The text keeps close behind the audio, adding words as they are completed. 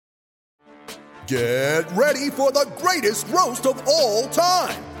Get ready for the greatest roast of all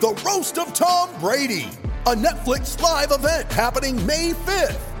time, the Roast of Tom Brady, a Netflix live event happening May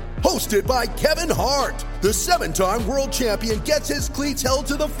 5th. Hosted by Kevin Hart, the 7-time world champion gets his cleats held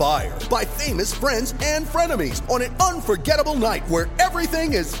to the fire by famous friends and frenemies on an unforgettable night where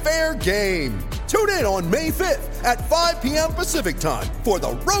everything is fair game. Tune in on May 5th at 5 p.m. Pacific time for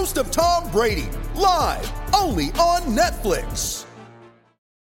the Roast of Tom Brady, live only on Netflix.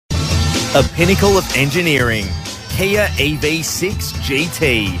 A pinnacle of engineering, Kia EV6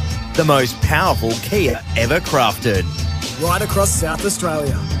 GT, the most powerful Kia ever crafted. Right across South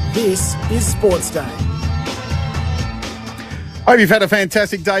Australia, this is Sports Day. Hope you've had a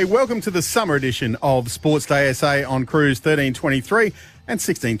fantastic day. Welcome to the summer edition of Sports Day SA on Cruise 1323 and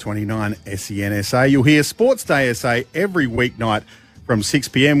 1629 SEN SA. You'll hear Sports Day SA every weeknight from 6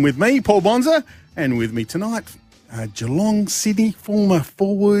 p.m. with me, Paul Bonza, and with me tonight, Geelong Sydney former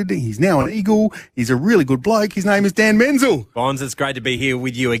forward. He's now an Eagle. He's a really good bloke. His name is Dan Menzel. Bonds, it's great to be here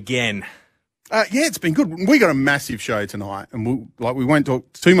with you again. Yeah, it's been good. We got a massive show tonight, and we won't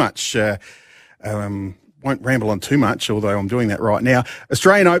talk too much. Won't ramble on too much, although I'm doing that right now.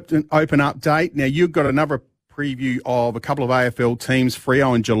 Australian Open update. Now, you've got another preview of a couple of AFL teams,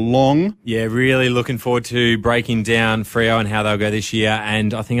 Freo and Geelong. Yeah, really looking forward to breaking down Freo and how they'll go this year.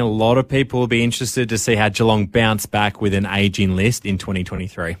 And I think a lot of people will be interested to see how Geelong bounce back with an ageing list in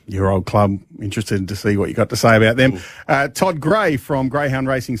 2023. Your old club, interested to see what you got to say about them. Todd Gray from Greyhound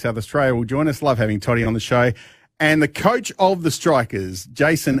Racing South Australia will join us. Love having Toddy on the show. And the coach of the Strikers,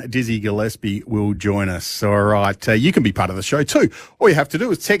 Jason Dizzy Gillespie, will join us. All right, you can be part of the show too. All you have to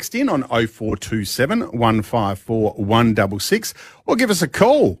do is text in on 0427 154 166 or give us a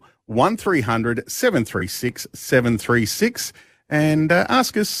call, 1300 736 736, and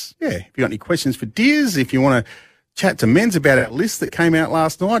ask us, if you got any questions for Diz, if you want to chat to Menz about our list that came out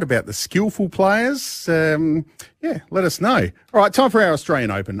last night about the skillful players. Let us know. All right, time for our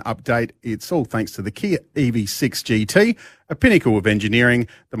Australian Open update. It's all thanks to the Kia EV6 GT, a pinnacle of engineering,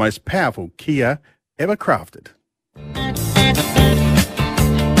 the most powerful Kia ever crafted.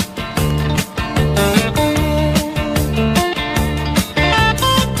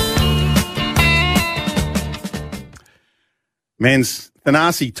 Menz,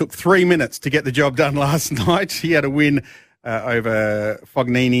 Thanasi took 3 minutes to get the job done last night. He had a win over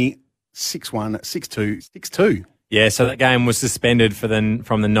Fognini 6-1, 6-2, 6-2. Yeah, so that game was suspended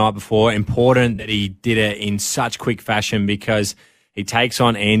from the night before. Important that he did it in such quick fashion because he takes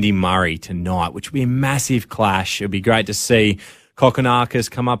on Andy Murray tonight, which will be a massive clash. It'll be great to see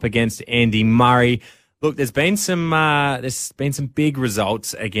Kokkinakis come up against Andy Murray. Look, there's been some big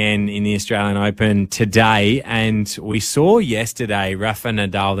results again in the Australian Open today, and we saw yesterday Rafa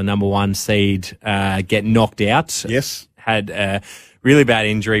Nadal, the number one seed, get knocked out. Yes, had a really bad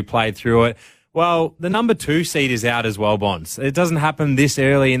injury, played through it. Well, the number 2 seed is out as well, Bonds. It doesn't happen this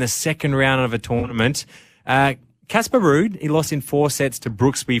early in the second round of a tournament. Casper Ruud, he lost in 4 sets to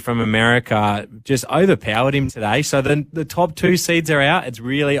Brooksby from America, just overpowered him today. So the top 2 seeds are out. It's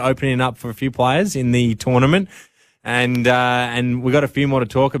really opening up for a few players in the tournament. And we got a few more to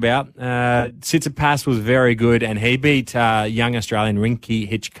talk about. Tsitsipas was very good, and he beat young Australian Rinky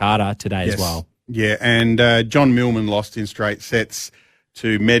Hitch-Carter today as well. Yeah, and John Millman lost in straight sets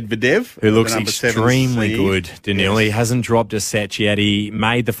to Medvedev, who looks extremely good, Daniil. Yes. He hasn't dropped a set yet. He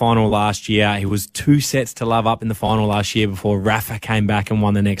made the final last year. He was 2 sets to love up in the final last year before Rafa came back and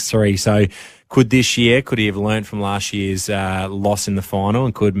won the next 3. So could he have learnt from last year's loss in the final,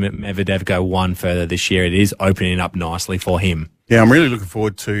 and could Medvedev go one further this year? It is opening up nicely for him. Yeah, I'm really looking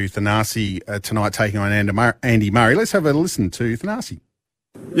forward to Thanasi tonight taking on Andy Murray. Let's have a listen to Thanasi.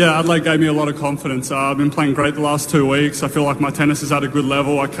 Yeah, Adelaide gave me a lot of confidence. I've been playing great the last 2 weeks. I feel like my tennis is at a good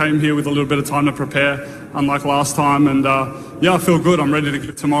level. I came here with a little bit of time to prepare, unlike last time. And I feel good. I'm ready to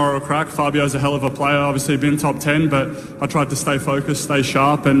give tomorrow a crack. Fabio's a hell of a player, obviously been top 10, but I tried to stay focused, stay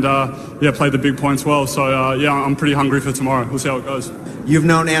sharp, and play the big points well. So, I'm pretty hungry for tomorrow. We'll see how it goes. You've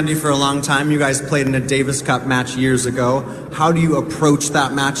known Andy for a long time. You guys played in a Davis Cup match years ago. How do you approach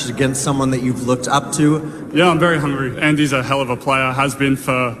that match against someone that you've looked up to? Yeah, I'm very hungry. Andy's a hell of a player, has been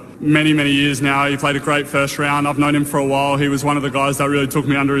for many, many years now. He played a great first round. I've known him for a while. He was one of the guys that really took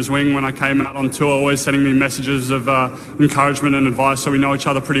me under his wing when I came out on tour, always sending me messages of encouragement and advice, so we know each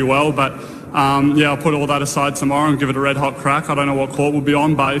other pretty well. But I'll put all that aside tomorrow and give it a red hot crack. I don't know what court we'll be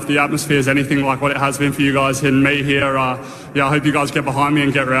on, but if the atmosphere is anything like what it has been for you guys and me here, I hope you guys get behind me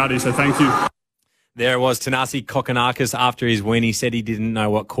and get rowdy. So thank you. There was Tanasi Kokonakis after his win. He said he didn't know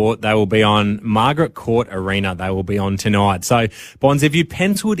what court they will be on. Margaret Court Arena they will be on tonight. So, Bonds, if you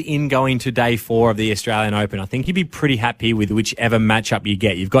penciled in going to day 4 of the Australian Open, I think you'd be pretty happy with whichever matchup you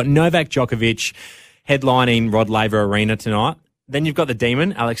get. You've got Novak Djokovic headlining Rod Laver Arena tonight. Then you've got the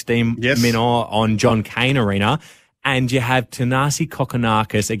Demon, Alex de Minaur on John Cain Arena. And you have Tanasi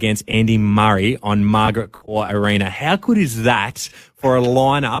Kokonakis against Andy Murray on Margaret Court Arena. How good is that for a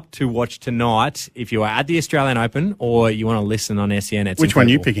lineup to watch tonight if you are at the Australian Open or you want to listen on SEN? Which one are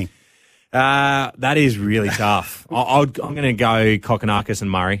you picking? That is really tough. I'm going to go Kokonakis and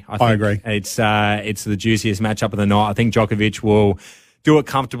Murray. I agree. It's the juiciest matchup of the night. I think Djokovic will do it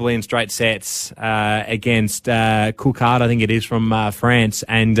comfortably in straight sets against Coulthard, I think it is, from France.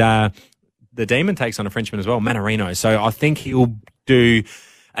 And the Demon takes on a Frenchman as well, Manarino. So I think he'll do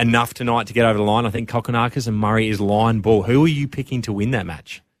enough tonight to get over the line. I think Kokonakis and Murray is line ball. Who are you picking to win that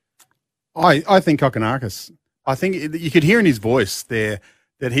match? I think Kokonakis. I think you could hear in his voice there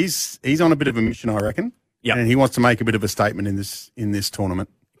that he's on a bit of a mission, I reckon. Yep. And he wants to make a bit of a statement in this tournament.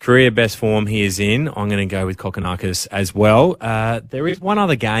 Career best form he is in. I'm going to go with Kokonakis as well. There is one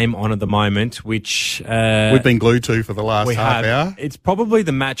other game on at the moment, which we've been glued to for the last half hour. It's probably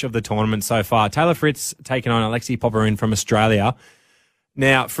the match of the tournament so far. Taylor Fritz taking on Alexei Popyrin from Australia.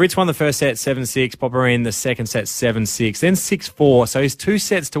 Now, Fritz won the first set 7-6, Popyrin the second set 7-6, then 6-4. So he's 2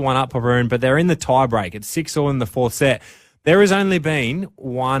 sets to 1 up Popyrin, but they're in the tie break. It's 6-all in the 4th set. There has only been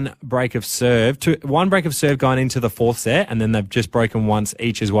one break of serve going into the 4th set, and then they've just broken once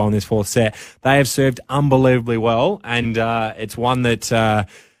each as well in this 4th set. They have served unbelievably well, and it's one that,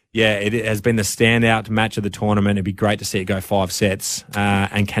 it has been the standout match of the tournament. It'd be great to see it go 5 sets,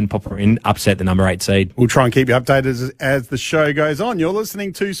 and can Popyrin upset the number 8 seed. We'll try and keep you updated as the show goes on. You're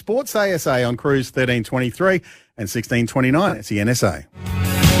listening to Sports ASA on Cruise 1323 and 1629 at the NSA.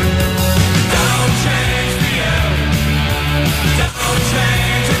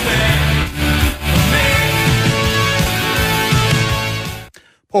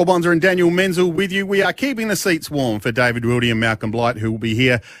 Paul Bonser and Daniel Menzel with you. We are keeping the seats warm for David Wildy and Malcolm Blight, who will be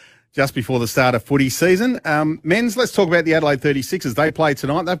here just before the start of footy season. Men's, let's talk about the Adelaide 36ers. They play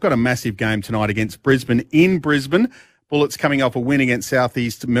tonight. They've got a massive game tonight against Brisbane in Brisbane. Bullets coming off a win against South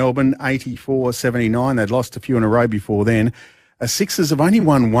East Melbourne, 84-79. They'd lost a few in a row before then. Sixers have only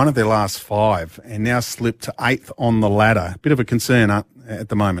won one of their last 5 and now slipped to 8th on the ladder. Bit of a concern at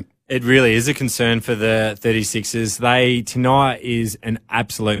the moment. It really is a concern for the 36ers. Tonight is an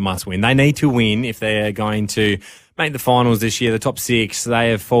absolute must win. They need to win if they're going to make the finals this year, the top 6.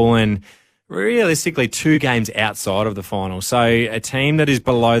 They have fallen realistically 2 games outside of the final. So a team that is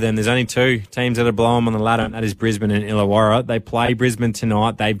below them, there's only 2 teams that are below them on the ladder, and that is Brisbane and Illawarra. They play Brisbane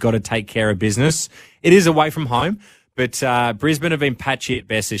tonight. They've got to take care of business. It is away from home, but Brisbane have been patchy at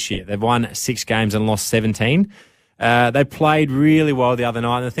best this year. They've won 6 games and lost 17. They played really well the other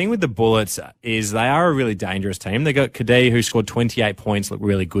night. And the thing with the Bullets is they are a really dangerous team. They got Kadee, who scored 28 points, looked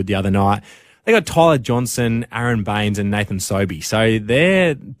really good the other night. They got Tyler Johnson, Aaron Baines, and Nathan Sobey. So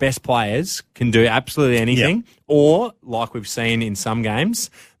their best players can do absolutely anything. Yep. Or, like we've seen in some games,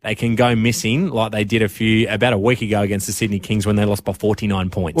 they can go missing, like they did about a week ago against the Sydney Kings when they lost by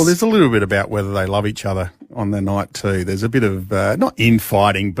 49 points. Well, there's a little bit about whether they love each other on the night too. There's a bit of, not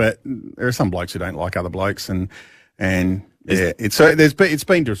infighting, but there are some blokes who don't like other blokes, and it's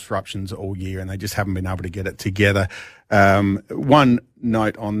been disruptions all year, and they just haven't been able to get it together. One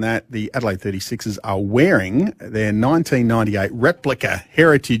note on that: the Adelaide 36ers are wearing their 1998 replica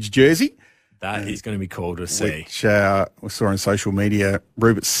heritage jersey. That is going to be cool to see. Which we saw on social media.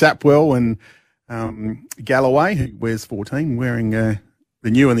 Rupert Sapwell and Galloway, who wears 14, wearing the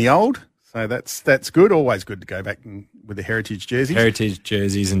new and the old. So that's good. Always good to go back with the heritage jerseys. Heritage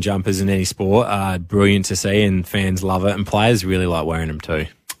jerseys and jumpers in any sport are brilliant to see, and fans love it, and players really like wearing them too.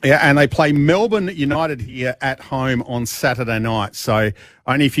 Yeah, and they play Melbourne United here at home on Saturday night. So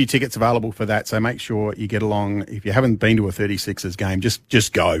only a few tickets available for that. So make sure you get along. If you haven't been to a 36ers game,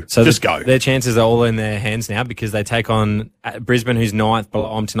 just go. So just go. Their chances are all in their hands now because they take on Brisbane, who's 9th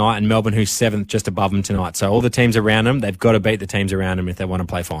below them tonight, and Melbourne, who's 7th just above them tonight. So all the teams around them, they've got to beat the teams around them if they want to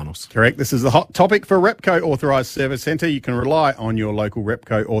play finals. Correct. This is the hot topic for Repco Authorised Service Centre. You can rely on your local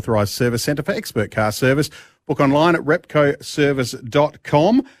Repco Authorised Service Centre for expert car service. Book online at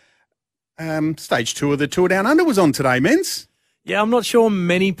repcoservice.com. Stage 2 of the Tour Down Under was on today, Men's. Yeah, I'm not sure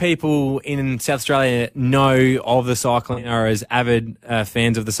many people in South Australia know of the cycling or as avid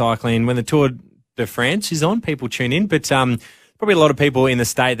fans of the cycling. When the Tour de France is on, people tune in, but probably a lot of people in the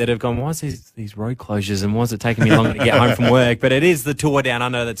state that have gone, why is these road closures and why is it taking me longer to get home from work? But it is the Tour Down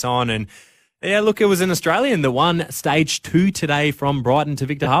Under that's on, and Yeah, look, it was an Australian that won stage 2 today from Brighton to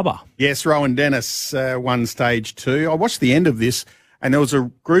Victor Harbour. Yes, Rowan Dennis won stage 2. I watched the end of this, and there was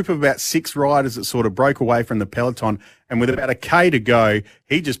a group of about 6 riders that sort of broke away from the peloton, and with about a K to go,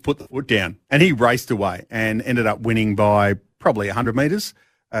 he just put the foot down, and he raced away and ended up winning by probably 100 metres.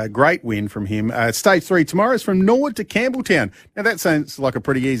 A great win from him. Stage 3 tomorrow is from Norwood to Campbelltown. Now, that sounds like a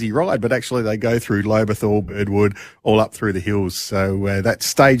pretty easy ride, but actually they go through Lobethal, Birdwood, all up through the hills. So that's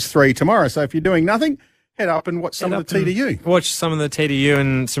stage 3 tomorrow. So if you're doing nothing, head up and watch some of the TDU. Watch some of the TDU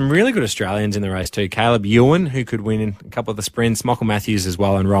and some really good Australians in the race too. Caleb Ewan, who could win in a couple of the sprints, Michael Matthews as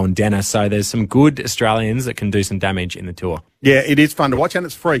well, and Rowan Dennis. So there's some good Australians that can do some damage in the Tour. Yeah, it is fun to watch, and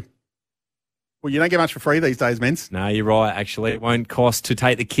it's free. Well, you don't get much for free these days, Menz. No, you're right, actually. It won't cost to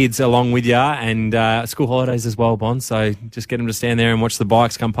take the kids along with you, and school holidays as well, Bond. So just get them to stand there and watch the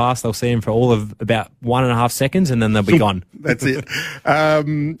bikes come past. They'll see them for all of about 1.5 seconds, and then they'll be gone. That's it.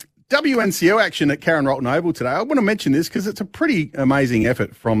 WNCL action at Karen Rolton Oval today. I want to mention this because it's a pretty amazing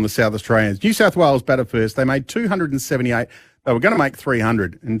effort from the South Australians. New South Wales batted first. They made 278. They were going to make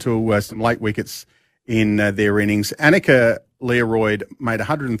 300 until some late wickets in their innings. Annika Learoyd made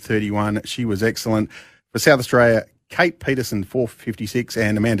 131. She was excellent. For South Australia, Kate Peterson, 4 for 56,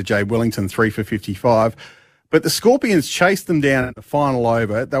 and Amanda J. Wellington, 3 for 55. But the Scorpions chased them down at the final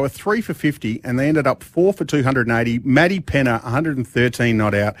over. They were 3 for 50, and they ended up 4 for 280. Maddie Penner, 113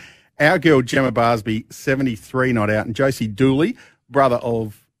 not out. Our girl Gemma Barsby, 73 not out. And Josie Dooley, brother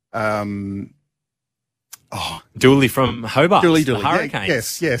of... Dooley from Hobart. Dooley. The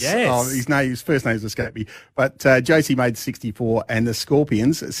Hurricanes. Yes. Oh, his first name's escaped me. But Josie made 64, and the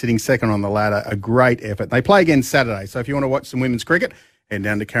Scorpions, sitting second on the ladder, a great effort. They play again Saturday, so if you want to watch some women's cricket, head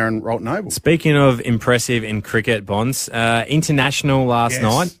down to Karen Rolton Oval. Speaking of impressive in cricket, Bonds, international last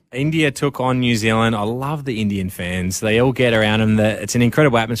night, India took on New Zealand. I love the Indian fans. They all get around them. It's an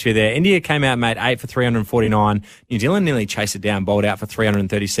incredible atmosphere there. India came out and made 8 for 349. New Zealand nearly chased it down, bowled out for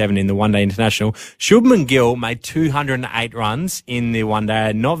 337 in the one-day international. Shubman Gill made 208 runs in the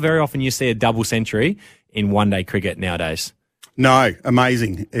one-day. Not very often you see a double century in one-day cricket nowadays. No,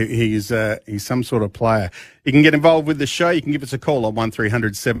 amazing. He's some sort of player. You can get involved with the show. You can give us a call on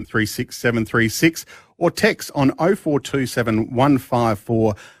 1300 736 736 or text on 0427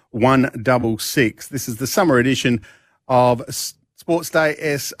 154 166. This is the summer edition of Sports Day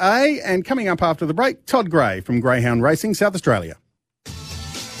SA, and coming up after the break, Todd Gray from Greyhound Racing, South Australia.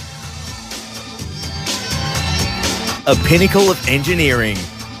 A pinnacle of engineering,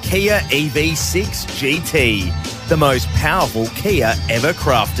 Kia EV6 GT. The most powerful Kia ever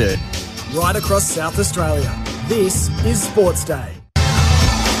crafted. Right across South Australia, this is Sports Day.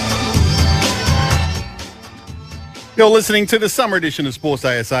 You're listening to the summer edition of Sports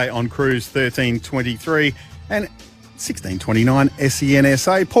Day SA on Cruise 1323 and 1629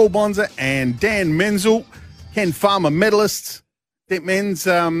 SENSA. Paul Bonza and Dan Menzel, Ken Farmer medalists. Men's,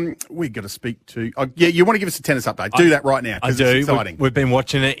 we've got to speak to... you want to give us a tennis update. Do that right now, because it's exciting. We've been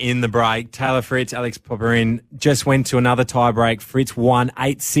watching it in the break. Taylor Fritz, Alex Popyrin just went to another tie-break. Fritz won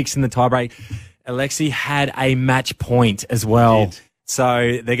 8-6 in the tie-break. Alexei had a match point as well.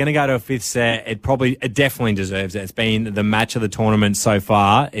 So they're going to go to a fifth set. It definitely deserves it. It's been the match of the tournament so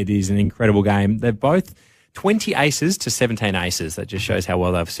far. It is an incredible game. They're both 20 aces to 17 aces. That just shows how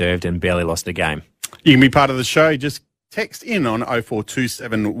well they've served and barely lost a game. You can be part of the show. Just text in on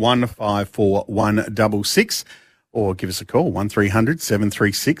 0427 154 166 or give us a call, 1300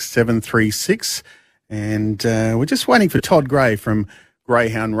 736 736. And we're just waiting for Todd Gray from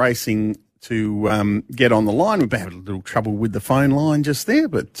Greyhound Racing to get on the line. We've had a little trouble with the phone line just there,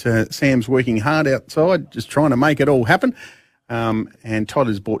 but Sam's working hard outside, just trying to make it all happen. And Todd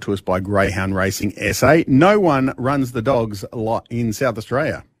is brought to us by Greyhound Racing SA. No one runs the dogs a lot in South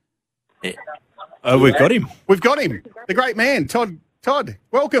Australia. Oh, we've got him. We've got him. The great man, Todd. Todd,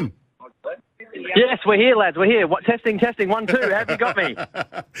 welcome. Yes, we're here, lads. We're here. What, testing, 1, 2. Have you got me?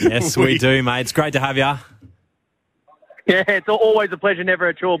 Yes, we do, mate. It's great to have you. Yeah, it's always a pleasure, never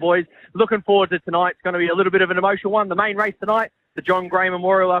a chore, boys. Looking forward to tonight. It's going to be a little bit of an emotional one. The main race tonight, the John Gray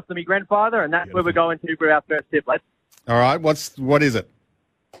Memorial after my grandfather, and that's where we're going to for our first tip, lads. All right. What is it?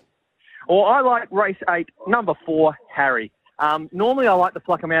 Well, I like race 8, number 4, Harry. Normally I like to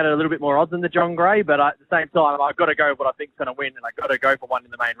pluck them out at a little bit more odds than the John Gray, but at the same time, I've got to go with what I think's going to win, and I've got to go for one in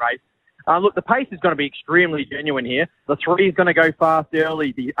the main race. Look, the pace is going to be extremely genuine here. The 3 is going to go fast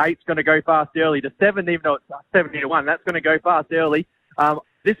early. The 8's going to go fast early. The 7, even though it's 70-1, that's going to go fast early.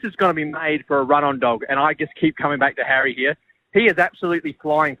 This is going to be made for a run-on dog, and I just keep coming back to Harry here. He is absolutely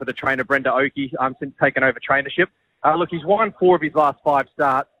flying for the trainer, Brenda Oakey, since taking over trainership. Look, he's won 4 of his last 5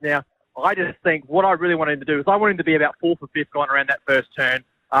 starts. Now, I just think what I really wanted him to do is I wanted him to be about 4th or 5th going around that first turn.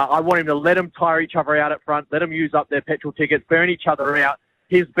 I want him to let them tire each other out at front, let them use up their petrol tickets, burn each other out.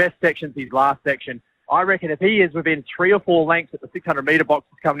 His best section's his last section. I reckon if he is within 3 or 4 lengths at the 600-metre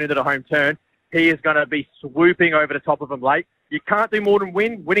boxes coming into the home turn, he is going to be swooping over the top of them late. You can't do more than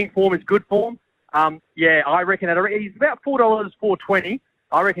win. Winning form is good form. I reckon he's about $4, $4.20.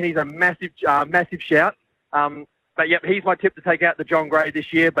 I reckon he's a massive shout. But yep, he's my tip to take out the John Gray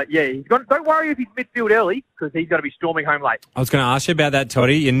this year. But yeah, don't worry if he's midfield early because he's going to be storming home late. I was going to ask you about that,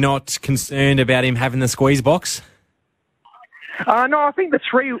 Toddy. You're not concerned about him having the squeeze box? No, I think the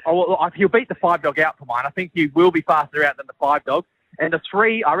 3, he'll beat the 5 dog out for mine. I think he will be faster out than the 5 dog. And the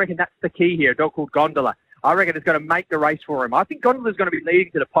 3, I reckon that's the key here, a dog called Gondola. I reckon it's going to make the race for him. I think Gondola's going to be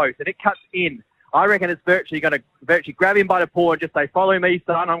leading to the post, and it cuts in. I reckon it's virtually going to grab him by the paw and just say, follow me,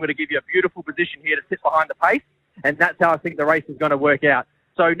 son. I'm going to give you a beautiful position here to sit behind the pace. And that's how I think the race is going to work out.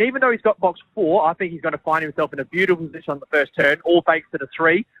 So even though he's got box 4, I think he's going to find himself in a beautiful position on the first turn, all thanks to the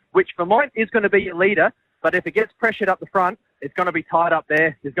 3, which for mine is going to be a leader. But if it gets pressured up the front, it's going to be tied up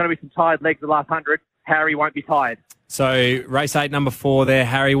there. There's going to be some tired legs the last 100. Harry won't be tired. So race 8, number 4 there,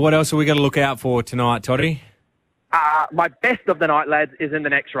 Harry. What else are we going to look out for tonight, Toddy? My best of the night, lads, is in the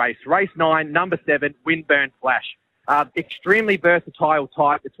next race. Race 9, number 7, Windburn Flash. Extremely versatile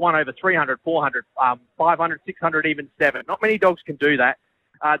type. It's won over 300, 400, 500, 600, even 7. Not many dogs can do that.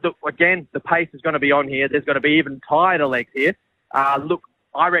 Again, the pace is going to be on here. There's going to be even tireder legs here.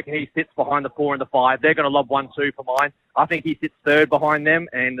 I reckon he sits behind the 4 and the 5. They're going to lob 1-2 for mine. I think he sits third behind them,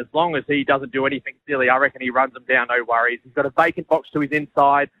 and as long as he doesn't do anything silly, I reckon he runs them down, no worries. He's got a vacant box to his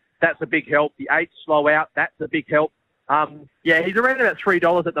inside. That's a big help. The 8 slow out. That's a big help. He's around about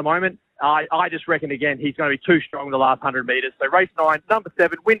 $3 at the moment. I just reckon, again, he's going to be too strong the last 100 metres. So race 9, number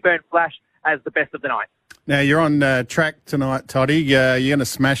 7, Windburn Flash as the best of the night. Now, you're on track tonight, Toddy. You're going to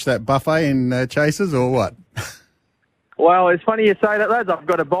smash that buffet in Chasers or what? Well, it's funny you say that, lads. I've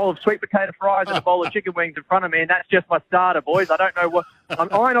got a bowl of sweet potato fries and a bowl of chicken wings in front of me, and that's just my starter, boys. I don't know what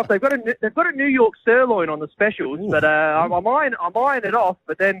I'm eyeing off. They've got a New York sirloin on the specials, but I'm eyeing it off.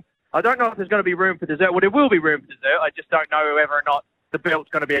 But then I don't know if there's going to be room for dessert. Well, there will be room for dessert. I just don't know whether or not the belt's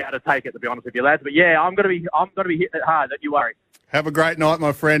going to be able to take it. To be honest with you, lads. But yeah, I'm going to be hitting it hard. Don't you worry. Have a great night,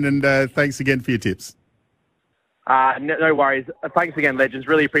 my friend, and thanks again for your tips. No worries. Thanks again, legends.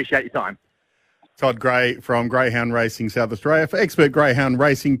 Really appreciate your time. Todd Gray from Greyhound Racing South Australia. For expert greyhound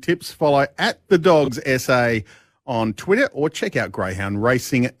racing tips, follow @TheDogsSA on Twitter or check out Greyhound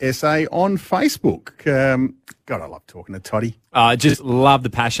Racing SA on Facebook. God, I love talking to Toddy. I just love the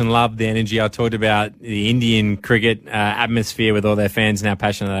passion, love the energy. I talked about the Indian cricket atmosphere with all their fans and how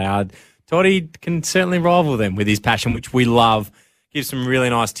passionate they are. Toddy can certainly rival them with his passion, which we love. Gives some really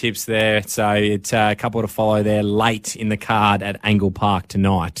nice tips there. So it's a couple to follow there late in the card at Angle Park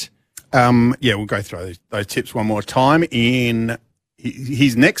tonight. We'll go through those tips one more time. In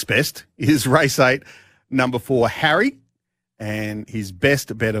his next best is race 8, number 4, Harry. And his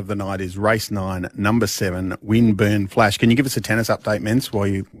best bet of the night is race 9, number 7, Windburn Flash. Can you give us a tennis update, Mens, while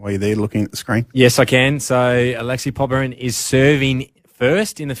you're there looking at the screen? Yes, I can. So Alexei Popyrin is serving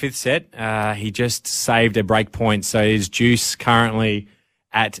first in the 5th set. He just saved a break point. So his juice currently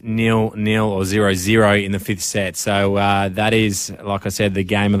at 0-0 or 0-0 in the 5th set. So that is, like I said, the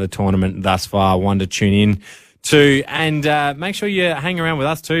game of the tournament thus far. One to tune in to. And make sure you hang around with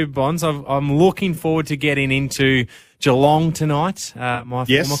us too, Bonds. I'm looking forward to getting into Geelong tonight, my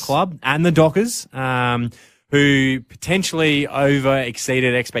former club, and the Dockers, who potentially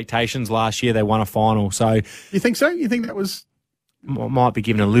over-exceeded expectations last year. They won a final. So you think so? You think that was... Might be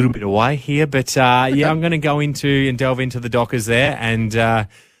giving a little bit away here, but I'm going to go into and delve into the Dockers there, and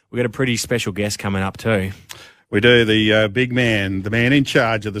we've got a pretty special guest coming up too. We do. The big man, the man in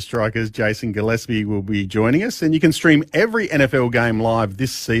charge of the Strikers, Jason Gillespie, will be joining us, and you can stream every NFL game live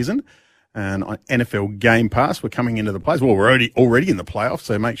this season. And on NFL Game Pass, we're coming into the playoffs. Well, we're already in the playoffs,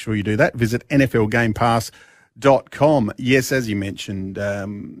 so make sure you do that. Visit NFLGamePass.com. Yes, as you mentioned,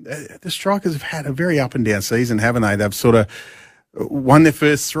 the Strikers have had a very up and down season, haven't they? They've sort of won their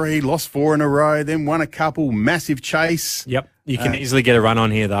first 3, lost 4 in a row, then won a couple, massive chase. Yep. You can easily get a run on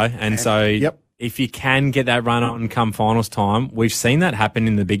here, though. And so if you can get that run on come finals time, we've seen that happen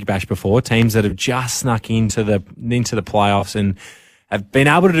in the Big Bash before, teams that have just snuck into the playoffs and have been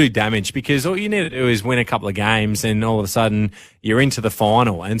able to do damage, because all you need to do is win a couple of games and all of a sudden you're into the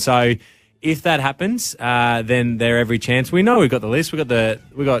final. And so if that happens, then they're every chance. We know we've got the list. We've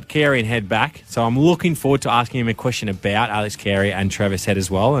got Carey and Head back. So I'm looking forward to asking him a question about Alex Carey and Travis Head as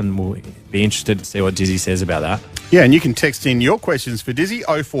well. And we'll be interested to see what Dizzy says about that. Yeah, and you can text in your questions for Dizzy,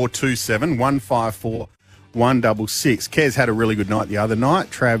 0427 154 166. Kez had a really good night the other night.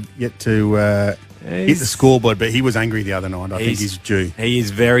 Trav yet to hit the scoreboard, but he was angry the other night. I think he's due. He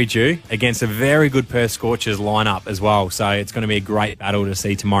is very due against a very good Perth Scorchers lineup as well. So it's going to be a great battle to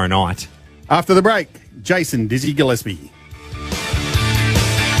see tomorrow night. After the break, Jason Dizzy Gillespie.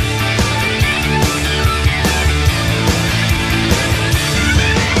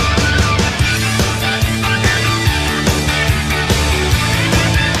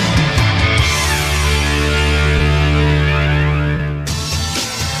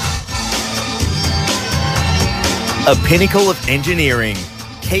 A pinnacle of engineering,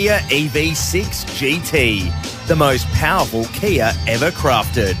 Kia EV6 GT, the most powerful Kia ever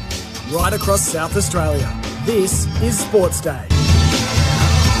crafted. Right across South Australia, this is Sports Day.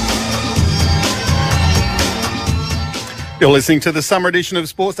 You're listening to the summer edition of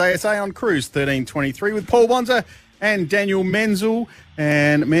Sports Day SA on Cruise 1323 with Paul Wanzer and Daniel Menzel.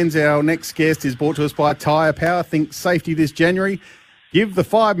 And Menz, our next guest, is brought to us by Tyre Power. Think safety this January. Give the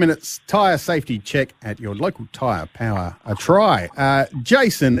 5 minutes tyre safety check at your local Tyre Power a try.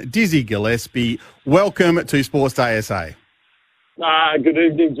 Jason Dizzy Gillespie, welcome to Sports Day SA. Good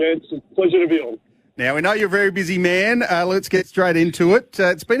evening, gents. It's a pleasure to be on. Now, we know you're a very busy man. Let's get straight into it.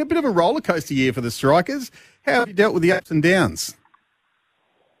 It's been a bit of a roller coaster year for the Strikers. How have you dealt with the ups and downs?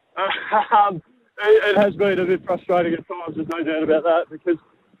 It has been a bit frustrating at times, there's no doubt about that, because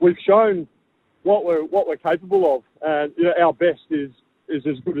we've shown what we're capable of, and our best is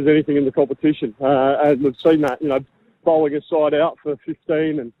as good as anything in the competition, and we've seen that. Bowling a side out for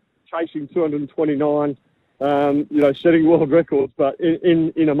 15 and chasing 229, setting world records, but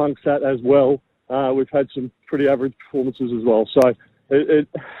in amongst that as well, we've had some pretty average performances as well. So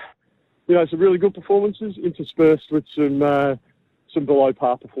some really good performances interspersed with some below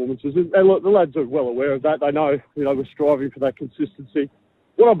par performances, and look, the lads are well aware of that. They know we're striving for that consistency.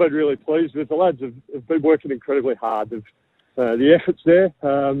 What I've been really pleased with, the lads have been working incredibly hard. The effort's there,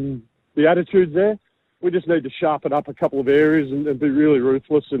 the attitude's there. We just need to sharpen up a couple of areas and be really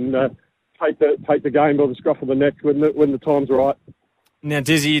ruthless and take the game by the scruff of the neck when the time's right. Now,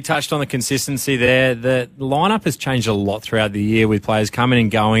 Dizzy, you touched on the consistency there. The lineup has changed a lot throughout the year with players coming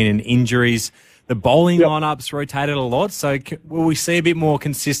and going and injuries. The bowling lineup's rotated a lot. So will we see a bit more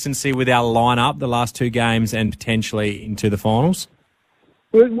consistency with our lineup the last two games and potentially into the finals?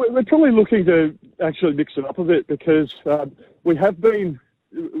 We're probably looking to actually mix it up a bit, because we have been,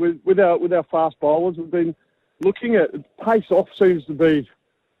 with our fast bowlers, we've been looking at pace off. Seems to be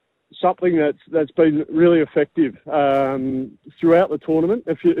something that's been really effective throughout the tournament.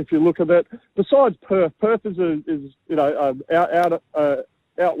 If you look at that, besides Perth is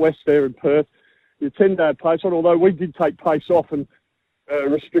out west there in Perth, you tend to have pace on. Although we did take pace off and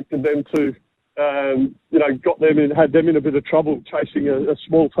restricted them to. Got them in, had them in a bit of trouble chasing a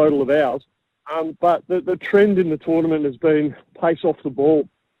small total of hours. But the trend in the tournament has been pace off the ball.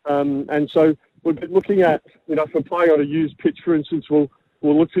 And so we've been looking at, if we're playing on a used pitch, for instance, we'll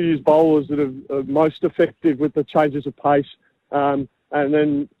look to use bowlers that are most effective with the changes of pace. And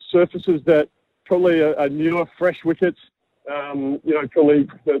then surfaces that probably are newer, fresh wickets. Probably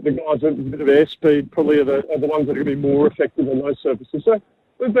the guys with a bit of airspeed probably are the ones that are going to be more effective on those surfaces. So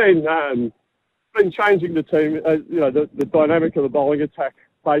we've been changing the team, the dynamic of the bowling attack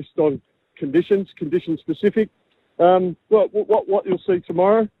based on conditions specific. What you'll see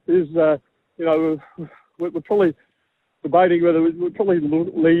tomorrow is, we're probably debating whether we're probably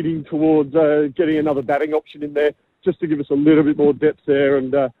leading towards getting another batting option in there just to give us a little bit more depth there,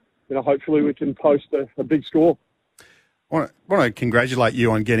 and hopefully we can post a big score. I want to congratulate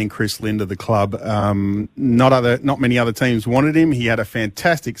you on getting Chris Lynn to the club. Not many other teams wanted him. He had a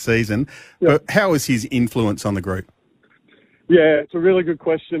fantastic season. But how is his influence on the group? Yeah, it's a really good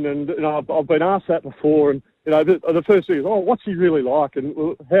question, and I've been asked that before. And the first thing is, what's he really like, and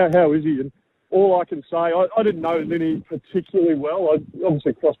how is he? And all I can say, I didn't know Linny particularly well. I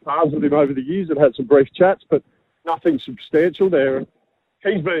obviously crossed paths with him over the years and had some brief chats, but nothing substantial there. And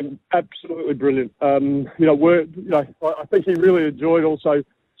he's been absolutely brilliant. I think he really enjoyed also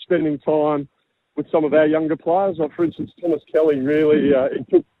spending time with some of our younger players. Like, for instance, Thomas Kelly really, he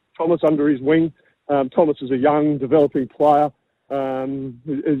took Thomas under his wing. Thomas is a young, developing player.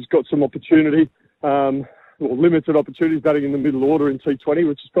 He's got some opportunity, limited opportunities batting in the middle order in T20,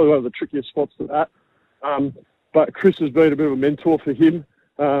 which is probably one of the trickiest spots to that. But Chris has been a bit of a mentor for him,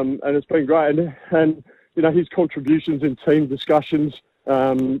 and it's been great. And his contributions in team discussions,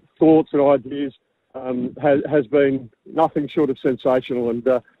 thoughts and ideas has been nothing short of sensational, and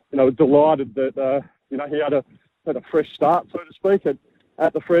delighted that he had a fresh start, so to speak,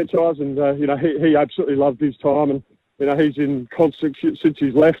 at the franchise, and he absolutely loved his time, and he's in constant, since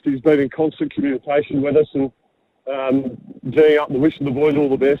he's left, he's been in constant communication with us, and geeing up and wishing the boys all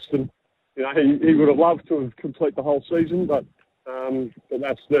the best, and he would have loved to have completed the whole season, but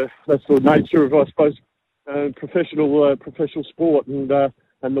that's the nature of, I suppose, professional sport and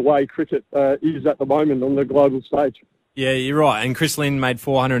the way cricket is at the moment on the global stage. Yeah, you're right. And Chris Lynn made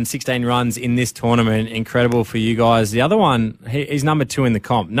 416 runs in this tournament. Incredible for you guys. The other one, he's number 2 in the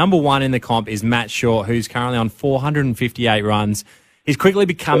comp. Number 1 in the comp is Matt Short, who's currently on 458 runs. He's quickly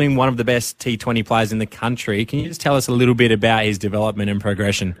becoming one of the best T20 players in the country. Can you just tell us a little bit about his development and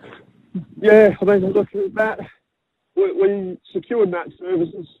progression? Yeah, I mean, look, Matt, we secured Matt's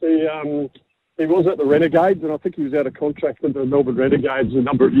services. He was at the Renegades, and I think he was out of contract with the Melbourne Renegades a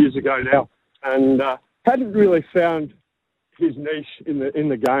number of years ago now, and hadn't really found his niche in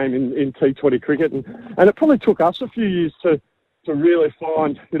the game in T20 cricket, and it probably took us a few years to really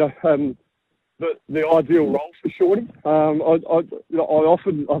find the ideal role for Shorty.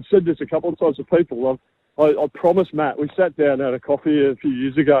 I've said this a couple of times to people. I promised Matt. We sat down and had a coffee a few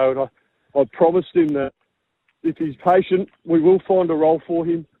years ago, and I promised him that if he's patient, we will find a role for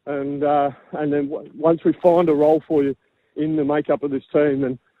him, and then once we find a role for you in the makeup of this team,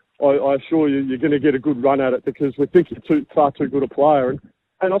 then I assure you, you're going to get a good run at it, because we think you're far too good a player.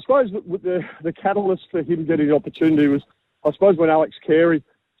 And I suppose the catalyst for him getting the opportunity was, I suppose, when Alex Carey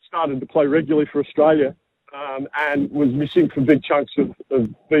started to play regularly for Australia and was missing from big chunks of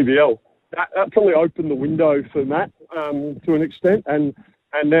BBL. That probably opened the window for Matt to an extent. And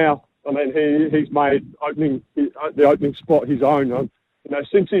now, I mean, he's made the opening spot his own.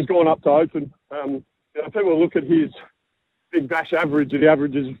 Since he's gone up to open, people look at his Big Bash average, and he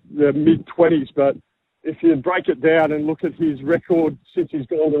averages the mid-20s, but if you break it down and look at his record since he's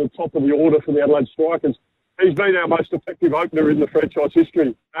gone to the top of the order for the Adelaide Strikers, he's been our most effective opener in the franchise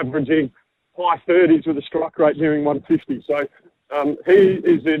history, averaging high 30s with a strike rate nearing 150. So he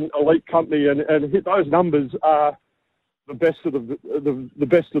is in elite company, and those numbers are the best of the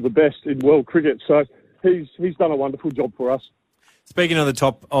best of the best in world cricket. So he's done a wonderful job for us. Speaking of the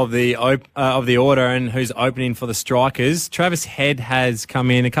top of the order and who's opening for the Strikers, Travis Head has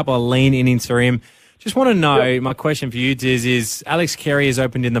come in, a couple of lean innings for him. Just want to know, my question for you, Diz, is Alex Carey has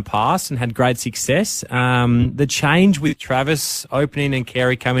opened in the past and had great success. The change with Travis opening and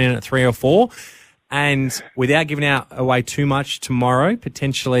Carey coming in at 3 or 4, and without giving away too much tomorrow,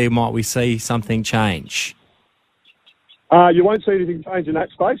 potentially might we see something change? You won't see anything change in that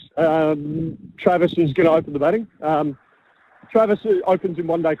space. Travis is going to open the batting. Travis opens in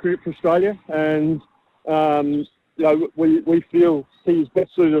one-day cricket for Australia, and we feel he's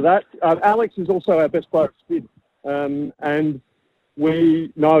best suited to that. Alex is also our best player at spin, and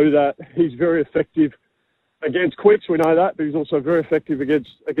we know that he's very effective against quicks. We know that, but he's also very effective against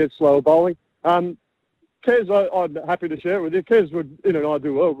slower bowling. Kez, I'm happy to share it with you. Kez would, in an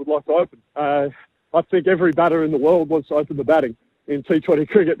ideal world, would like to open. I think every batter in the world wants to open the batting in T20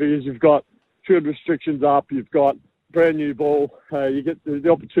 cricket, because you've got field restrictions up, you've got brand new ball, you get the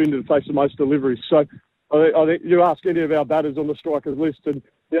opportunity to face the most deliveries. So I think you ask any of our batters on the Strikers list and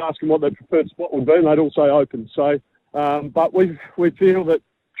you ask them what their preferred spot would be, and they'd all say open. So, but we feel that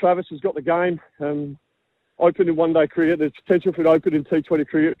Travis has got the game open in one-day cricket. There's potential for it open in T20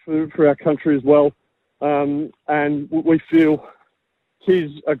 cricket for our country as well. And we feel his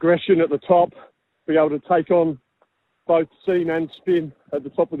aggression at the top, be able to take on both seam and spin at the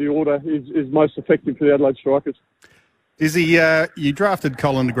top of the order is most effective for the Adelaide Strikers. You drafted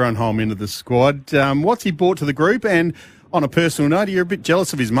Colin de Grandhomme into the squad. What's he brought to the group? And on a personal note, are you a bit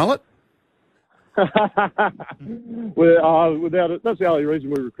jealous of his mullet? Well, without it, that's the only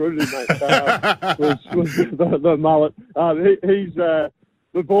reason we recruited him, mate. Was the mullet. He's the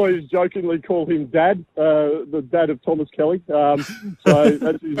boys jokingly call him Dad, the dad of Thomas Kelly. So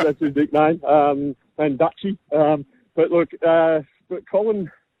that's his nickname, and Dutchie. But look, but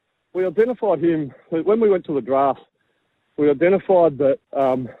Colin, we identified him when we went to the draft. We identified that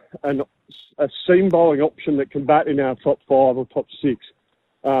a seam bowling option that can bat in our top 5 or top 6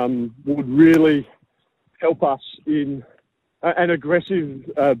 would really help us in an aggressive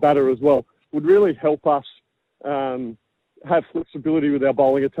batter as well, would really help us have flexibility with our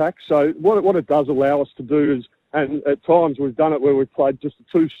bowling attack. So what it does allow us to do is, and at times we've done it where we've played just the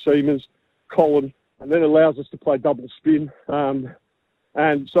 2 seamers, Colin, and then it allows us to play double spin.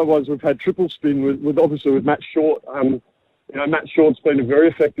 And sometimes we've had triple spin with obviously with Matt Short. Matt Short's been a very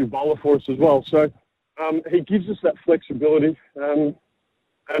effective bowler for us as well. So he gives us that flexibility, and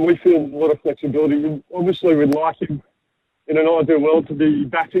we feel a lot of flexibility. Obviously, we'd like him in an ideal world to be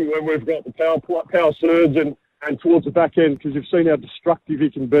batting when we've got the power surge and towards the back end, because you've seen how destructive he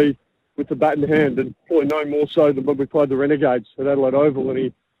can be with the bat in hand, and probably no more so than when we played the Renegades at Adelaide Oval, and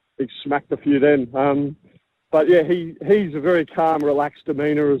he smacked a few then. but yeah, he's a very calm, relaxed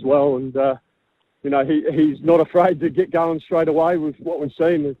demeanour as well, and he's not afraid to get going straight away with what we've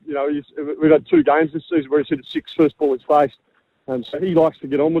seen. We've had 2 games this season where he's hit a 6 first ball he's faced, so he likes to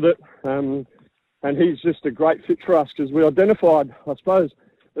get on with it, and he's just a great fit for us because we identified, I suppose,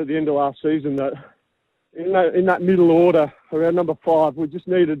 at the end of last season that in that middle order around number 5, we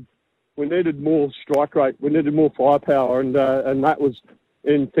needed more strike rate, we needed more firepower, and that was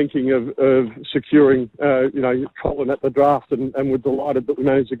in thinking of securing Colin at the draft, and we're delighted that we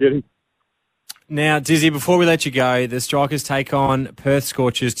managed to get him. Now, Dizzy, before we let you go, the Strikers take on Perth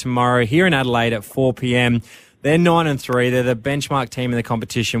Scorchers tomorrow here in Adelaide at 4 p.m. They're 9-3. They're the benchmark team in the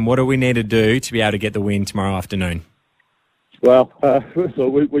competition. What do we need to do to be able to get the win tomorrow afternoon? Well,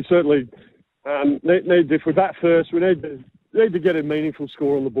 we certainly need, if we're bat first, we need to get a meaningful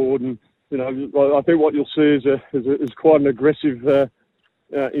score on the board. And, I think what you'll see is quite an aggressive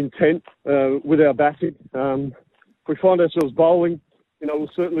intent with our batting. If we find ourselves bowling,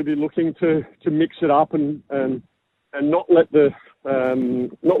 we'll certainly be looking to mix it up and not let the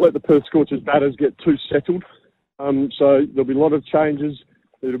Perth Scorchers batters get too settled. So there'll be a lot of changes.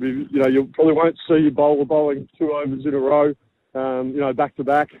 It'll be, you probably won't see your bowler bowling 2 overs in a row, back to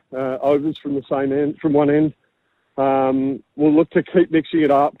back overs from the same end, from one end. We'll look to keep mixing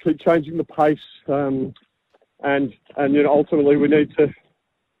it up, keep changing the pace, and ultimately we need to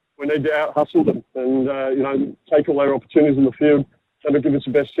out hustle them and take all their opportunities in the field. And to give us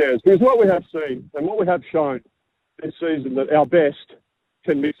the best chance. Because what we have seen and what we have shown this season, that our best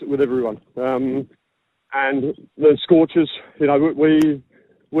can mix it with everyone. And the Scorchers, we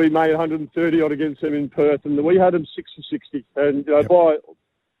made 130 odd against them in Perth, and we had them 6 for 60. And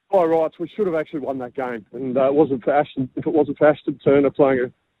by rights, we should have actually won that game. And if it wasn't for Ashton Turner playing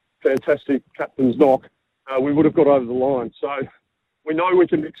a fantastic captain's knock, we would have got over the line. So we know we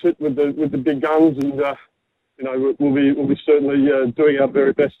can mix it with the big guns, and we'll be certainly doing our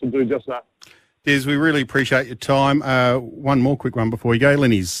very best to do just that. Diz, we really appreciate your time. One more quick one before we go.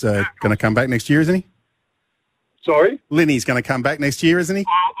 Linny's going to come back next year, isn't he? Sorry? Linny's going to come back next year, isn't he?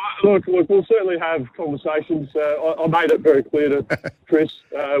 Look, we'll certainly have conversations. I made it very clear to Chris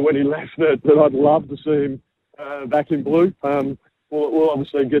when he left that I'd love to see him back in blue. We'll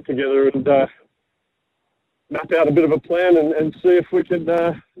obviously get together and map out a bit of a plan and see if we can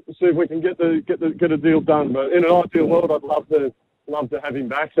get a deal done. But in an ideal world, I'd love to have him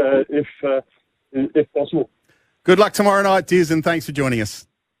back if possible. Good luck tomorrow night, Diz, and thanks for joining us.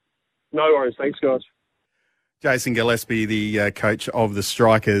 No worries. Thanks, guys. Jason Gillespie, the coach of the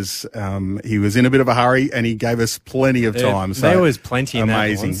Strikers, he was in a bit of a hurry and he gave us plenty of time. So there was plenty in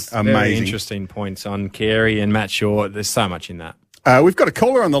amazing, that. Amazing. Very interesting points on Carey and Matt Shaw. There's so much in that. We've got a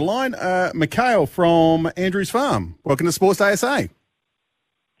caller on the line, Mikhail from Andrews Farm. Welcome to Sports Day SA.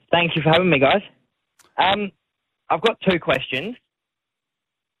 Thank you for having me, guys. I've got 2 questions.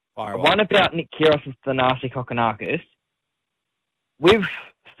 One about Nick Kyrgios and Thanasi Kokkinakis. With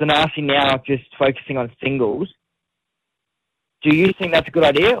Thanasi now just focusing on singles, do you think that's a good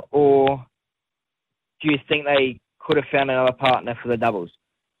idea, or do you think they could have found another partner for the doubles?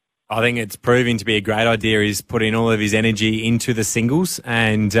 I think it's proving to be a great idea. He's putting all of his energy into the singles,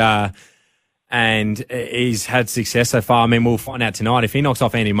 and he's had success so far. I mean, we'll find out tonight. If he knocks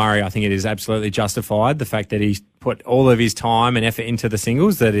off Andy Murray, I think it is absolutely justified, the fact that he's put all of his time and effort into the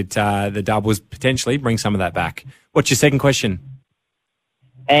singles, that the doubles potentially bring some of that back. What's your second question?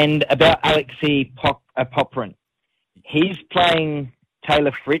 And about Alexei Popyrin. He's playing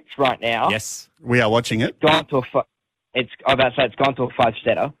Taylor Fritz right now. Yes, we are watching it. I'm about to say it's gone to a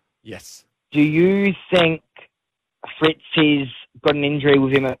 5-setter. Yes. Do you think Fritz has got an injury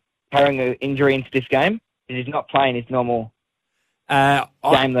with him carrying an injury into this game? Because he's not playing his normal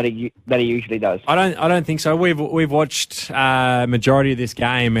game that he usually does. I don't think so. We've watched majority of this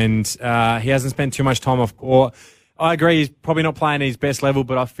game, and he hasn't spent too much time off court. I agree, he's probably not playing at his best level,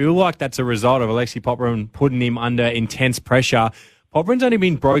 but I feel like that's a result of Alexei Popyrin putting him under intense pressure. Popyrin's only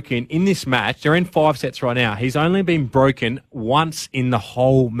been broken in this match. They're in 5 sets right now. He's only been broken once in the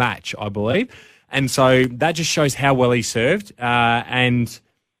whole match, I believe. And so that just shows how well he served. And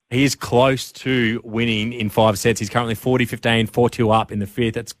he is close to winning in 5 sets. He's currently 40-15, 4-2 up in the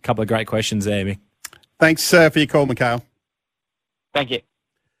 5th. That's a couple of great questions there, Mick. Thanks for your call, Mikhail. Thank you.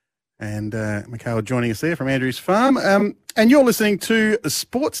 And Mikhail joining us there from Andrews Farm. And you're listening to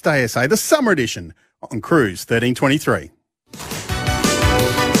Sports Day SA, the summer edition on Cruise 1323.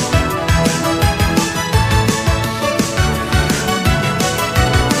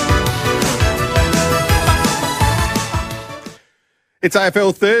 It's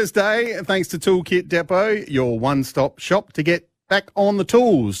AFL Thursday. Thanks to Toolkit Depot, your one-stop shop to get back on the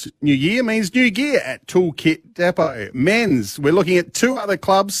tools. New year means new gear at Toolkit Depot. Men's, we're looking at 2 other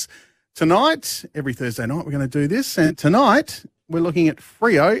clubs tonight. Every Thursday night we're going to do this. And tonight we're looking at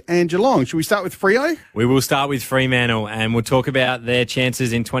Freo and Geelong. Should we start with Freo? We will start with Fremantle, and we'll talk about their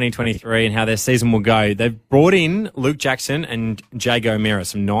chances in 2023 and how their season will go. They've brought in Luke Jackson and Jago Mira,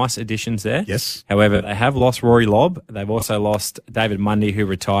 some nice additions there. Yes. However, they have lost Rory Lobb. They've also lost David Mundy, who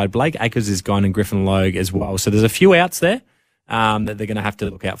retired. Blake Acres is gone, and Griffin Logue as well. So there's a few outs there that they're going to have to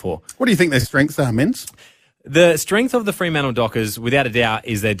look out for. What do you think their strengths are, Men's? The strength of the Fremantle Dockers, without a doubt,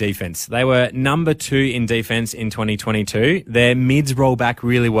 is their defence. They were number 2 in defence in 2022. Their mids roll back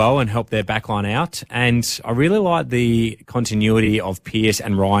really well and help their backline out. And I really like the continuity of Pearce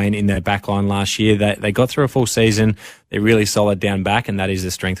and Ryan in their backline last year. They got through a full season. They're really solid down back, and that is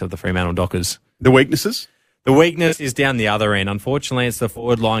the strength of the Fremantle Dockers. The weaknesses? The weakness is down the other end. Unfortunately, it's the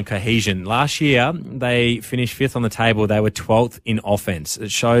forward line cohesion. Last year, they finished 5th on the table. They were 12th in offense.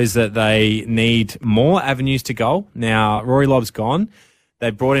 It shows that they need more avenues to goal. Now, Rory Lobb's gone. They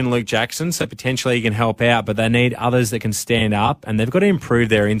brought in Luke Jackson, so potentially he can help out, but they need others that can stand up, and they've got to improve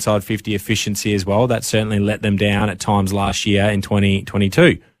their inside 50 efficiency as well. That certainly let them down at times last year in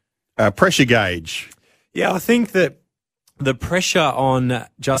 2022. Pressure gauge. Yeah, I think that the pressure on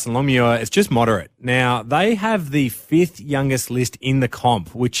Justin Longmuir is just moderate. Now, they have the 5th youngest list in the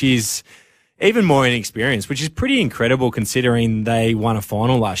comp, which is even more inexperienced, which is pretty incredible considering they won a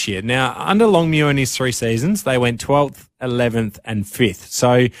final last year. Now, under Longmuir in his 3 seasons, they went 12th, 11th and 5th.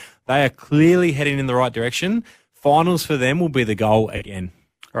 So they are clearly heading in the right direction. Finals for them will be the goal again.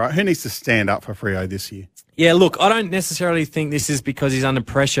 All right, who needs to stand up for Freo this year? Yeah, look, I don't necessarily think this is because he's under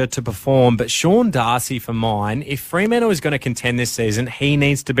pressure to perform, but Sean Darcy, for mine, if Fremantle is going to contend this season, he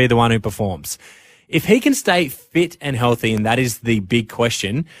needs to be the one who performs. If he can stay fit and healthy, and that is the big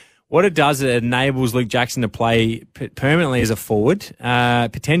question, what it does, it enables Luke Jackson to play permanently as a forward,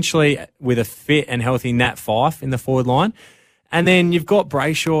 potentially with a fit and healthy Nat Fyfe in the forward line. And then you've got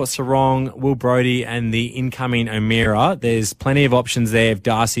Brayshaw, Sarong, Will Brodie, and the incoming O'Meara. There's plenty of options there if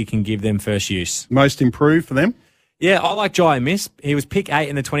Darcy can give them first use. Most improved for them? Yeah, I like Jai Miss. He was pick 8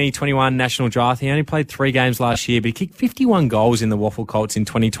 in the 2021 national draft. He only played 3 games last year, but he kicked 51 goals in the Waffle Colts in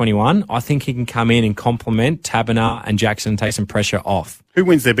 2021. I think he can come in and complement Taberner and Jackson and take some pressure off. Who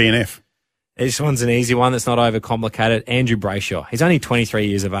wins their BNF? This one's an easy one that's not overcomplicated. Andrew Brayshaw. He's only 23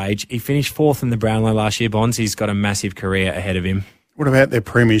 years of age. He finished 4th in the Brownlow last year, Bonds. He's got a massive career ahead of him. What about their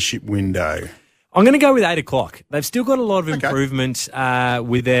premiership window? I'm going to go with 8 o'clock. They've still got a lot of improvement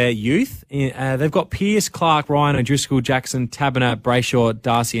with their youth. They've got Pearce, Clark, Ryan, O'Driscoll, Jackson, Taberner, Brayshaw,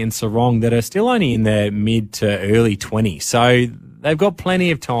 Darcy and Sarong that are still only in their mid to early 20s. So they've got plenty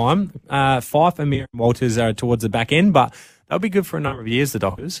of time. Fyfe, Amir and Walters are towards the back end, but they'll be good for a number of years, the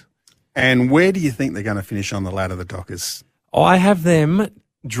Dockers. And where do you think they're going to finish on the ladder, the Dockers? I have them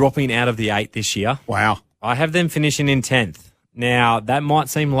dropping out of the 8 this year. Wow. I have them finishing in 10th. Now, that might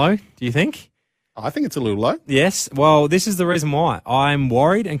seem low, do you think? I think it's a little low. Yes. Well, this is the reason why. I'm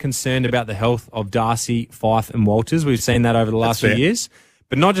worried and concerned about the health of Darcy, Fyfe and Walters. We've seen that over the last few years.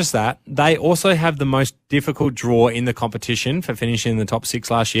 But not just that, they also have the most difficult draw in the competition for finishing in the top 6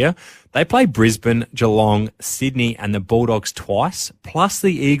 last year. They play Brisbane, Geelong, Sydney and the Bulldogs twice, plus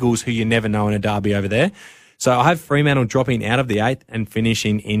the Eagles, who you never know in a derby over there. So I have Fremantle dropping out of the 8th and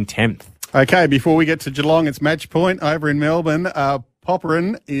finishing in 10th. Okay, before we get to Geelong, it's match point over in Melbourne.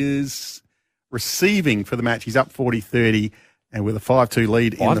 Popperin is receiving for the match. He's up 40-30. And with a 5-2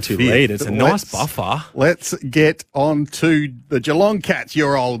 lead in the 5-2 lead, it's a nice buffer. Let's get on to the Geelong Cats,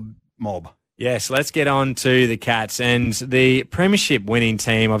 your old mob. Yes, let's get on to the Cats and the premiership winning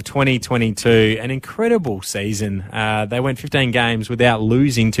team of 2022. An incredible season. They went 15 games without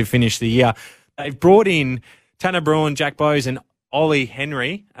losing to finish the year. They've brought in Tanner Bruin, Jack Bowes and Ollie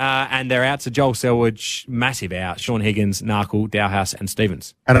Henry, and they're out to Joel Selwood, massive out, Sean Higgins, Narkle, Dowhouse and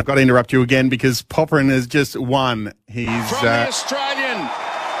Stevens. And I've got to interrupt you again because Popperin has just won. He's from the Australian.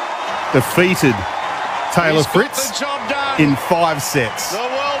 Defeated Taylor Fritz in 5 sets. The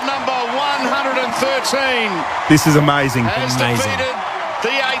world number 113. This is amazing. Has defeated the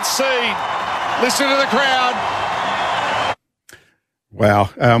 8th seed. Listen to the crowd. Wow.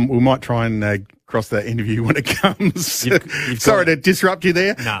 We might try and cross that interview when it comes. Sorry to disrupt you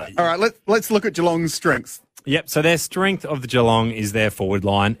there. No. All right, let's look at Geelong's strengths. Yep, so their strength of the Geelong is their forward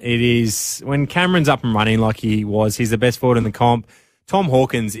line. It is, when Cameron's up and running like he was, he's the best forward in the comp. Tom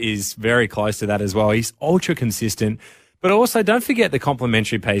Hawkins is very close to that as well. He's ultra consistent. But also, don't forget the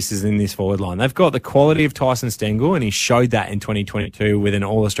complementary pieces in this forward line. They've got the quality of Tyson Stengel, and he showed that in 2022 with an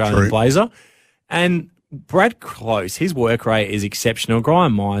All-Australian blazer. And Brad Close, his work rate is exceptional.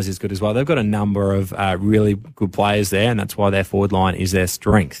 Graham Myers is good as well. They've got a number of really good players there, and that's why their forward line is their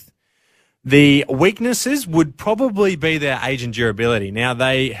strength. The weaknesses would probably be their age and durability. Now,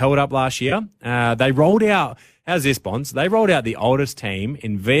 they held up last year. They rolled out, how's this, Bonds? They rolled out the oldest team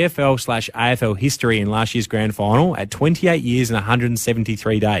in VFL/AFL history in last year's grand final at 28 years and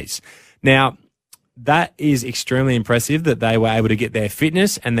 173 days. Now, that is extremely impressive that they were able to get their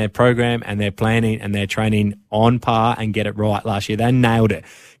fitness and their program and their planning and their training on par and get it right last year. They nailed it.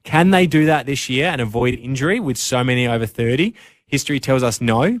 Can they do that this year and avoid injury with so many over 30? History tells us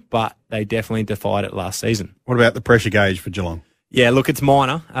no, but they definitely defied it last season. What about the pressure gauge for Geelong? Yeah, look, it's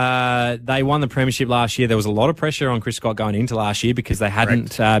minor. They won the premiership last year. There was a lot of pressure on Chris Scott going into last year because they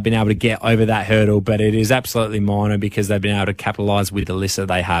hadn't been able to get over that hurdle, but it is absolutely minor because they've been able to capitalise with the list that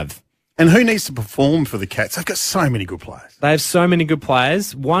they have. And who needs to perform for the Cats? They've got so many good players. They have so many good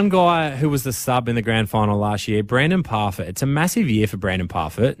players. One guy who was the sub in the grand final last year, Brandon Parfitt. It's a massive year for Brandon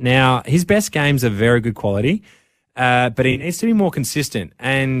Parfitt. Now, his best games are very good quality, but he needs to be more consistent.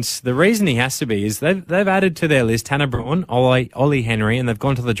 And the reason he has to be is they've added to their list Tanner Bruin, Ollie Henry, and they've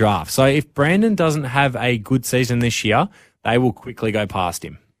gone to the draft. So if Brandon doesn't have a good season this year, they will quickly go past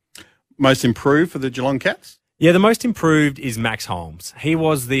him. Most improved for the Geelong Cats? Yeah, the most improved is Max Holmes. He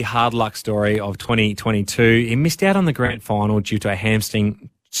was the hard luck story of 2022. He missed out on the grand final due to a hamstring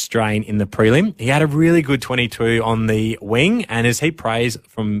strain in the prelim. He had a really good 22 on the wing, and as he praised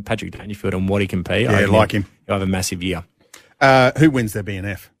from Patrick Dangerfield and what he can be, I like him. He'll have a massive year. Who wins their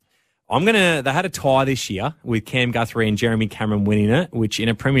BNF? They had a tie this year with Cam Guthrie and Jeremy Cameron winning it, which in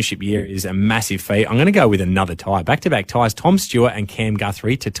a premiership year is a massive feat. I'm going to go with another tie. Back-to-back ties, Tom Stewart and Cam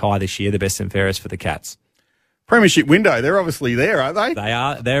Guthrie to tie this year, the best and fairest for the Cats. Premiership window, they're obviously there, aren't they? They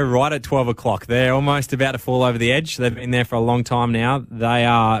are. They're right at 12 o'clock. They're almost about to fall over the edge. They've been there for a long time now. They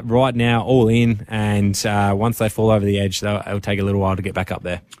are right now all in, and once they fall over the edge, it'll take a little while to get back up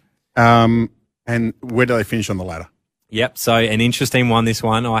there. And where do they finish on the ladder? Yep, so an interesting one, this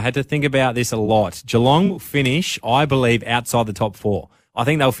one. I had to think about this a lot. Geelong will finish, I believe, outside the top four. I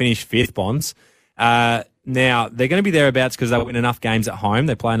think they'll finish fifth, Bonds. Now, they're going to be thereabouts because they win enough games at home.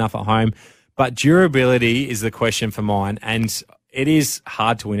 They play enough at home. But durability is the question for mine. And it is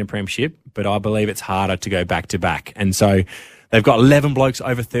hard to win a premiership, but I believe it's harder to go back-to-back. And so they've got 11 blokes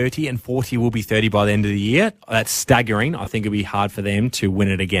over 30 and 40 will be 30 by the end of the year. That's staggering. I think it'll be hard for them to win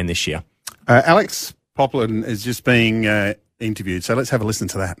it again this year. Alex Poplin is just being interviewed, so let's have a listen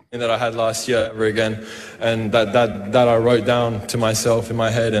to that. That I had last year ever again, and that I wrote down to myself in my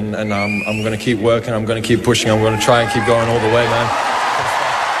head, and I'm going to keep working, I'm going to keep pushing, I'm going to try and keep going all the way, man.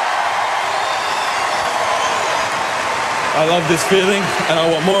 I love this feeling, and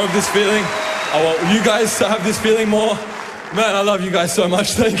I want more of this feeling. I want you guys to have this feeling more. Man, I love you guys so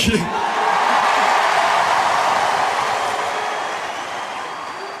much. Thank you.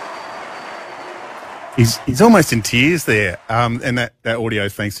 He's almost in tears there, and that audio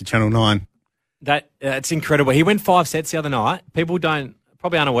is thanks to Channel 9. That's incredible. He went 5 sets the other night. People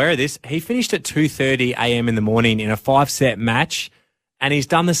probably unaware of this. He finished at 2:30 a.m. in the morning in a 5-set match. And he's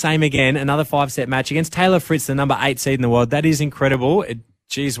done the same again, another 5-set match against Taylor Fritz, the number 8 seed in the world. That is incredible.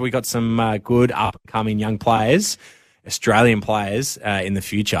 We got some good up-and-coming young players, Australian players, in the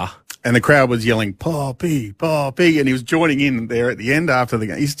future. And the crowd was yelling, Poppy, Poppy, and he was joining in there at the end after the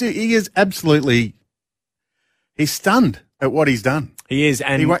game. He is absolutely, he's stunned at what he's done. He is.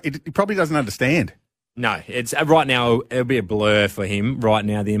 And he probably doesn't understand. No, it's right now. It'll be a blur for him right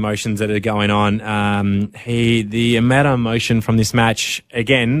now. The emotions that are going on. The amount of emotion from this match,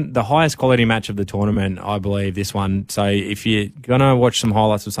 again, the highest quality match of the tournament, I believe. This one. So if you're gonna watch some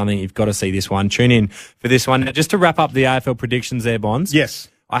highlights or something, you've got to see this one. Tune in for this one. Now, just to wrap up the AFL predictions, there, Bonds. Yes.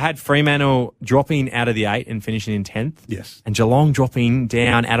 I had Fremantle dropping out of the 8 and finishing in 10th. Yes. And Geelong dropping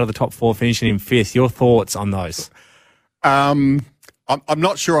down out of the top 4, finishing in 5th. Your thoughts on those? I'm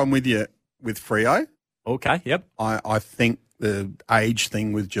not sure I'm with you with Freo. Okay, yep. I think the age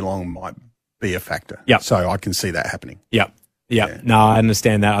thing with Geelong might be a factor. Yep. So I can see that happening. Yep. Yeah. No, I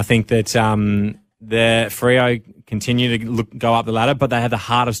understand that. I think that the Freo continue to go up the ladder, but they have the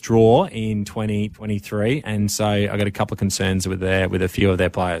hardest draw in 2023, and so I got a couple of concerns with a few of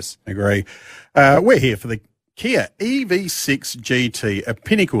their players. Agree. We're here for the Kia EV6 GT, a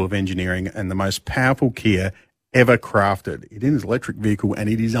pinnacle of engineering and the most powerful Kia ever crafted. It is an electric vehicle and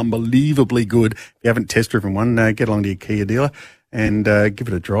it is unbelievably good. If you haven't test driven one, get along to your Kia dealer and give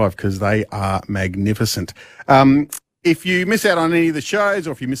it a drive because they are magnificent. If you miss out on any of the shows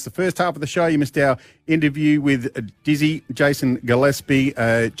or if you missed the first half of the show, you missed our interview with Dizzy, Jason Gillespie,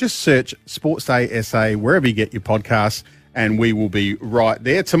 just search Sports Day SA wherever you get your podcasts and we will be right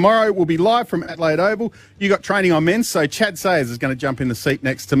there. Tomorrow we'll be live from Adelaide Oval. You got training on men's, so Chad Sayers is going to jump in the seat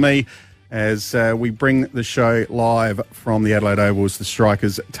next to me as we bring the show live from the Adelaide Oval as the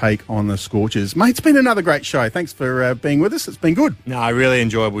Strikers take on the Scorchers. Mate, it's been another great show. Thanks for being with us. It's been good. No, a really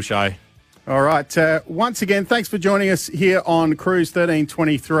enjoyable show. All right. Once again, thanks for joining us here on Cruise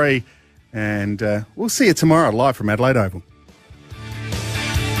 1323. And we'll see you tomorrow live from Adelaide Oval.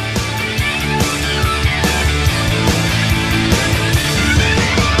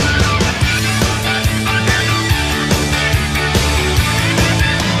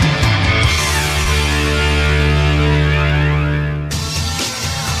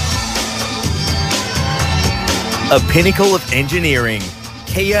 A pinnacle of engineering.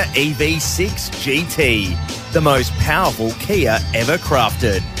 Kia EV6 GT. The most powerful Kia ever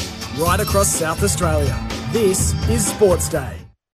crafted. Right across South Australia. This is Sports Day.